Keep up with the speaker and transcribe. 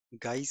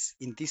Guys,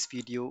 in this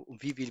video,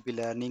 we will be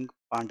learning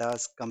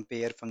pandas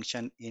compare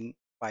function in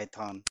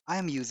Python. I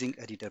am using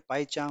editor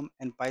PyCharm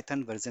and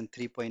Python version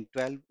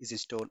 3.12 is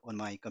installed on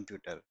my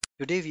computer.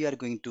 Today we are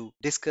going to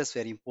discuss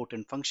very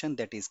important function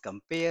that is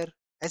compare.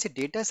 As a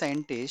data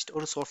scientist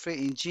or software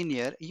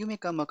engineer, you may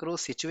come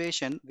across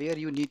situation where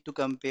you need to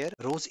compare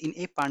rows in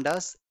a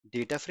pandas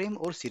data frame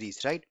or series,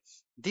 right?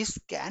 This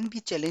can be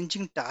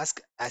challenging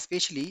task,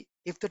 especially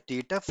if the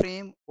data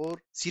frame or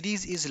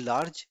series is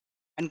large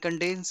and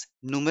contains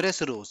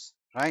numerous rows,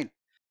 right?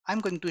 I'm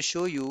going to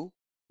show you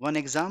one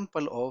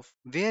example of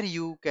where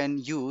you can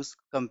use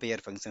compare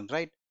function,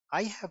 right?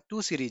 I have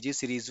two series,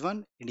 series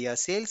 1 India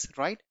sales,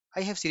 right?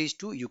 I have series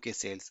 2 UK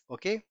sales,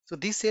 okay? So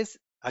this says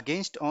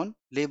against on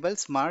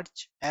labels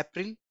March,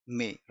 April,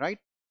 May, right?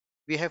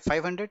 We have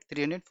 500,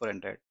 300,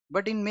 400,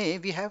 but in May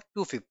we have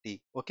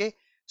 250, okay?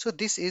 So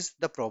this is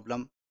the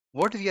problem.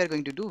 What we are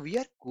going to do, we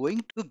are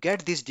going to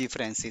get these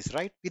differences,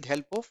 right, with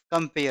help of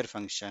compare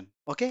function.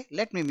 Okay,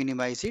 let me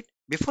minimize it.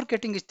 Before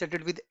getting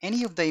started with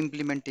any of the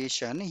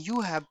implementation,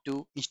 you have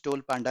to install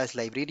pandas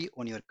library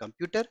on your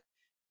computer.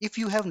 If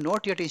you have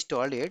not yet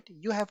installed it,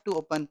 you have to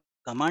open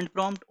command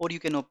prompt, or you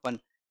can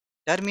open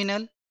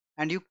terminal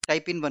and you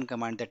type in one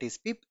command, that is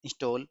pip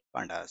install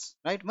pandas,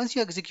 right? Once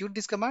you execute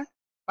this command,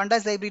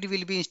 pandas library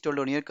will be installed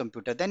on your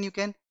computer. Then you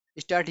can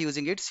start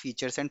using its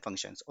features and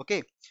functions.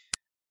 Okay,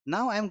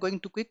 now I am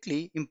going to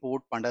quickly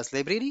import pandas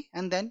library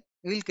and then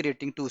we will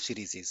creating two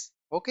series.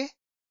 Okay,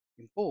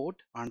 import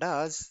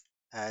pandas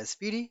as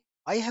pd.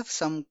 I have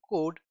some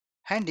code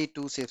handy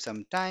to save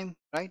some time,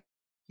 right?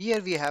 Here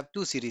we have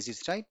two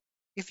series, right?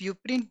 If you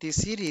print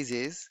this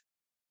series,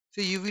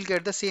 so you will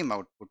get the same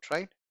output,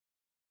 right?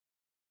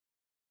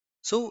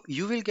 So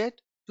you will get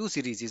two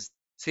series,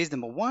 series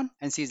number 1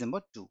 and series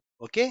number 2.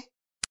 Okay.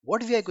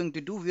 What we are going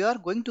to do, we are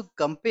going to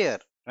compare,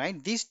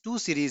 right, these two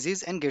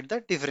series and get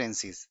the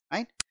differences,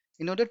 right?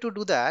 In order to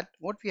do that,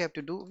 what we have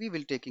to do, we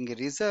will taking a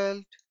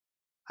result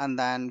and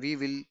then we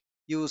will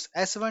use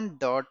s1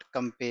 dot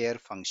compare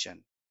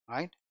function,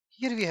 right?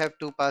 Here we have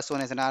to pass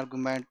on as an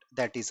argument,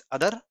 that is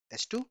other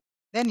s2.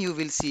 Then you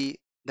will see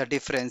the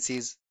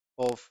differences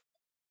of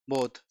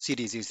both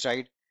series,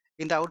 right?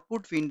 In the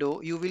output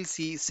window, you will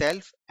see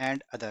self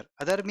and other.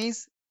 Other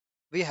means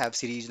we have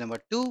series number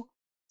 2.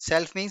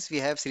 Self means we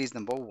have series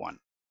number 1.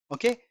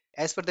 Okay.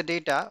 As per the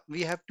data,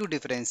 we have two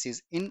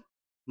differences in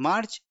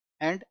March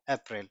and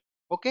April.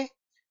 Okay.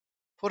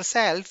 For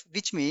self,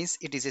 which means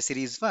it is a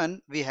series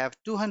 1, we have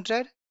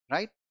 200,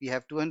 right? We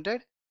have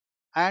 200.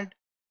 And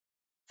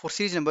for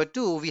series number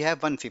 2, we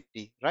have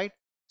 150, right?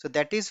 So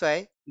that is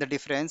why the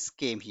difference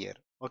came here,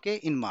 okay,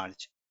 in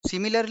March.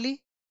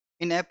 Similarly,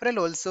 in April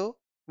also,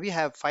 we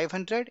have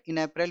 500. In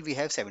April, we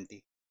have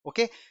 70.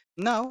 Okay.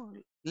 Now,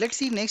 let's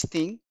see next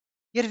thing.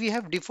 Here we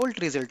have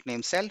default result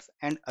name, self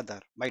and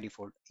other by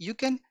default. You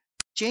can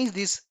change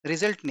these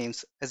result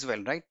names as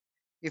well, right?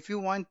 If you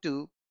want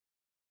to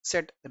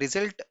set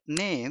result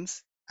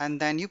names and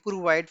then you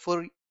provide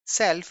for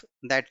self,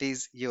 that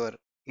is your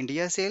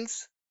India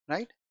sales,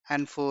 right?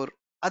 And for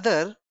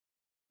other,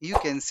 you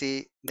can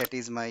say that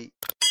is my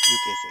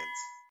UK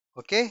sales.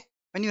 Okay.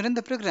 When you run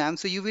the program,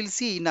 so you will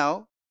see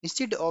now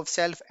instead of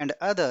self and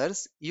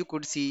others, you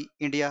could see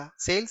India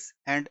sales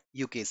and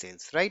UK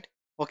sales, right?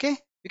 Okay.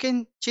 You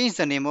can change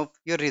the name of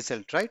your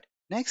result, right?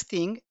 Next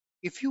thing,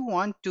 if you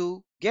want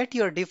to get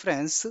your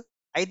difference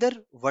either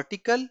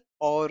vertical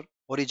or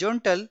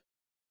horizontal,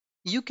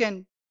 you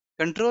can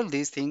control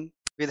this thing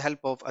with help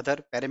of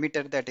other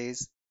parameter, that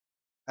is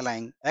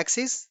align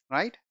axis,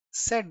 right?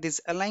 Set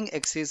this align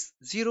axis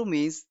 0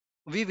 means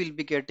we will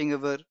be getting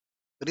our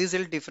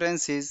result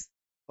differences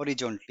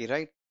horizontally,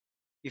 right?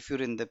 If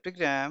you're in the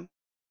program,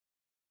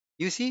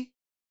 you see,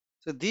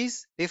 so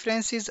these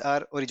differences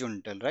are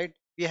horizontal, right?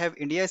 We have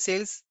India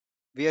sales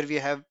where we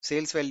have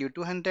sales value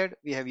 200,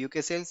 we have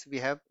UK sales, we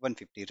have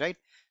 150, right?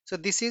 So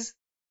this is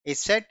a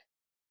set,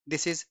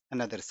 this is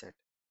another set.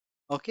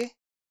 Okay.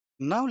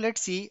 Now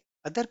let's see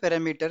other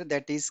parameter,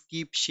 that is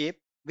keep shape,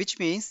 which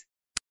means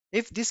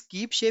if this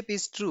keep shape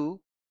is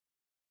true,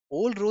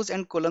 all rows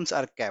and columns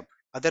are kept.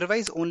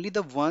 Otherwise, only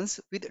the ones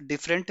with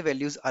different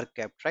values are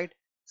kept, right?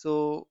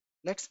 So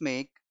let's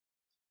make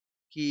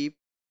keep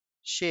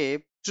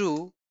shape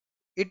true.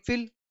 It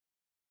will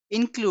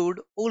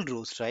include all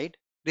rows, right?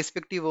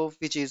 Respective of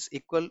which is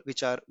equal,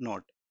 which are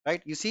not,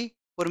 right? You see,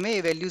 for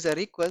May values are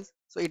equal,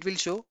 so it will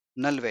show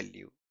null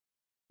value.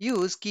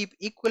 Use keep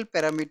equal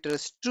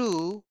parameters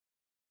true,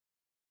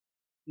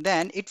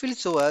 then it will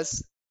show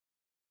us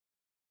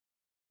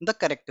the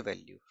correct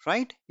value,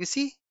 right? You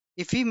see,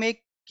 if we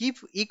make keep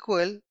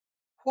equal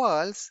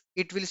false,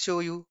 it will show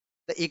you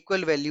the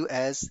equal value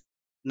as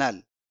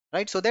null,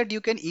 right? So that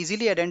you can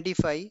easily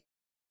identify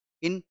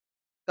in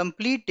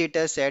complete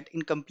data set,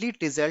 in complete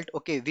result,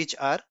 okay, which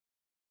are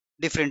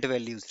different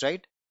values,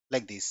 right?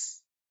 Like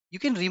this. You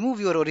can remove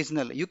your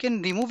original, you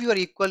can remove your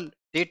equal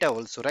data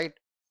also, right?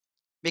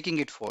 Making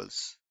it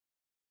false.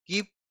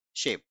 Keep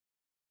shape,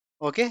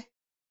 okay?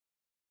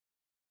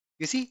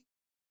 You see,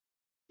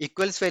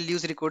 equals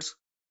values records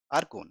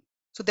are gone.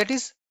 So that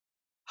is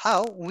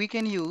how we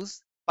can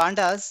use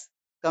pandas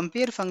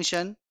compare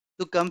function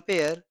to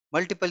compare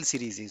multiple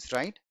series,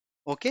 right?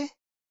 Okay.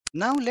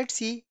 Now let's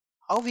see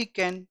how we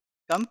can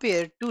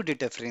compare two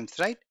data frames,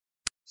 right?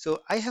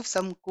 So I have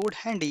some code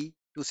handy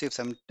to save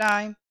some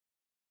time.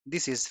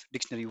 This is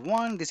dictionary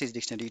 1, this is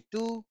dictionary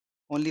 2.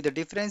 Only the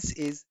difference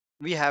is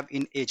we have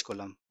in age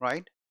column,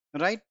 right?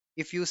 Right?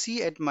 If you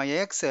see at my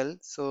Excel,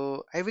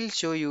 so I will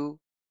show you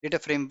data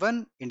frame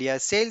 1, India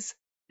sales,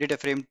 data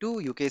frame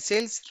 2, UK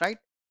sales, right?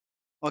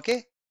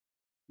 Okay.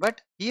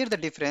 But here the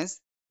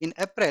difference in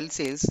April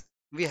sales,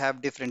 we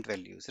have different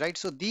values, right?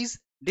 So these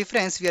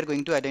difference we are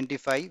going to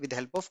identify with the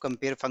help of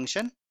compare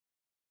function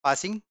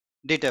passing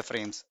data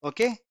frames.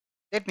 Okay,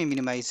 let me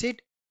minimize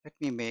it. Let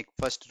me make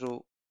first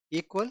row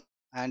equal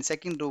and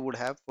second row would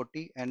have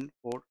 40 and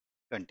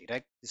 420,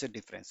 right? This is a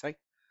difference, right?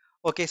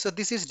 Okay, so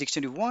this is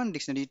dictionary 1,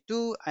 dictionary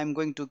 2. I'm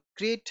going to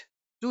create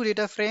two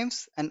data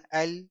frames and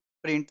I'll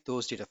print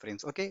those data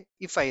frames. Okay,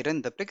 if I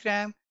run the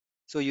program,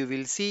 so you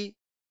will see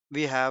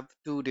we have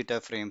two data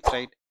frames,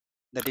 right?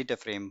 The data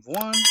frame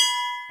 1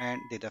 and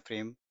data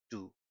frame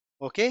 2.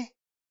 Okay,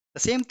 the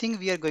same thing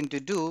we are going to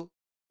do.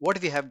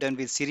 What we have done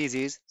with series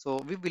is, so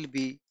we will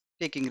be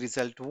taking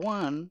result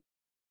 1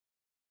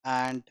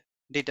 and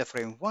data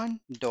frame 1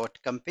 dot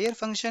compare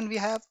function we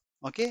have.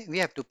 Okay, we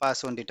have to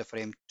pass on data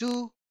frame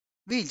 2.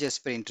 We'll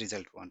just print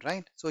result 1,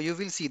 right? So you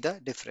will see the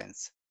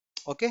difference.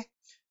 Okay,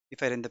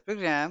 if I run the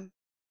program,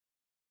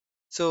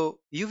 so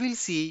you will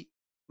see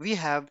we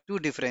have two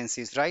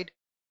differences, right?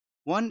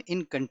 One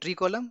in country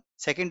column,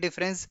 second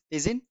difference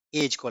is in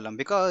age column,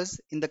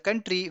 because in the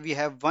country we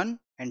have 1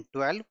 and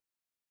 12.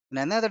 In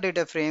another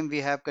data frame we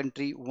have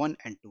country 1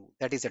 and 2.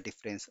 That is the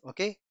difference.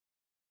 Okay,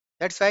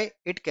 that's why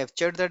it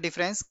captured the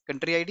difference,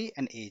 country ID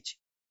and age.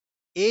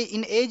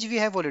 In age we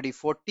have already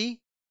 40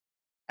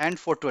 and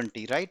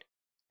 420, right?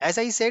 As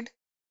I said,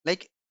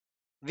 like,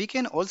 we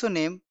can also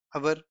name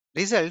our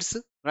results,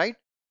 right,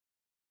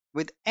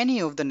 with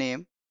any of the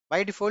name.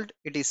 By default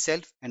it is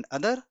self and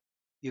other.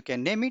 You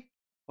can name it.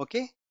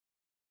 Okay,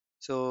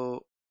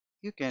 so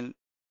you can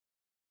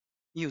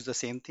use the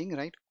same thing,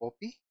 right?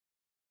 Copy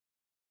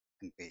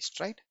and paste,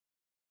 right?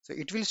 So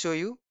it will show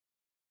you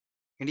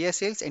India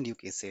sales and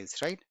UK sales,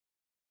 right?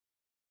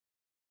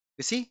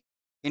 You see,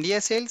 India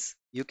sales,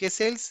 UK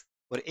sales,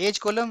 or age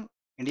column,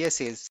 India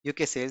sales,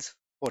 UK sales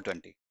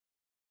 420.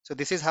 So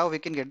this is how we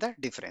can get the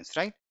difference,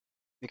 right?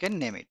 We can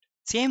name it.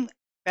 Same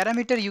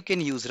parameter you can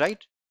use,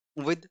 right,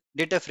 with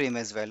data frame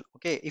as well.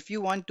 Okay, if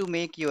you want to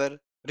make your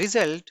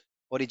result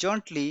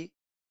horizontally,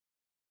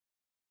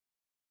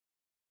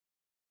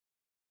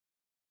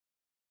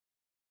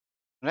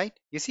 right,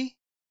 you see,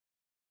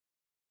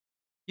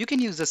 you can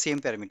use the same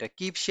parameter,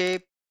 keep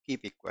shape,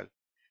 keep equal.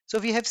 So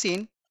we have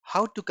seen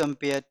how to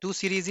compare two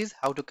series,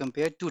 how to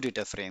compare two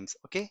data frames.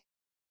 Okay,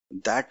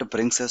 That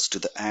brings us to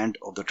the end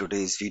of the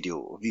today's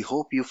video. We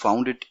hope you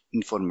found it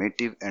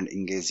informative and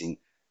engaging.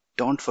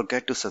 Don't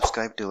forget to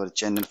subscribe to our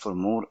channel for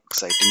more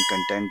exciting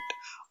content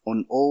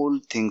on all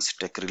things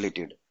tech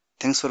related.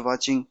 Thanks for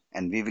watching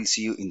and we will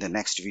see you in the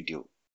next video.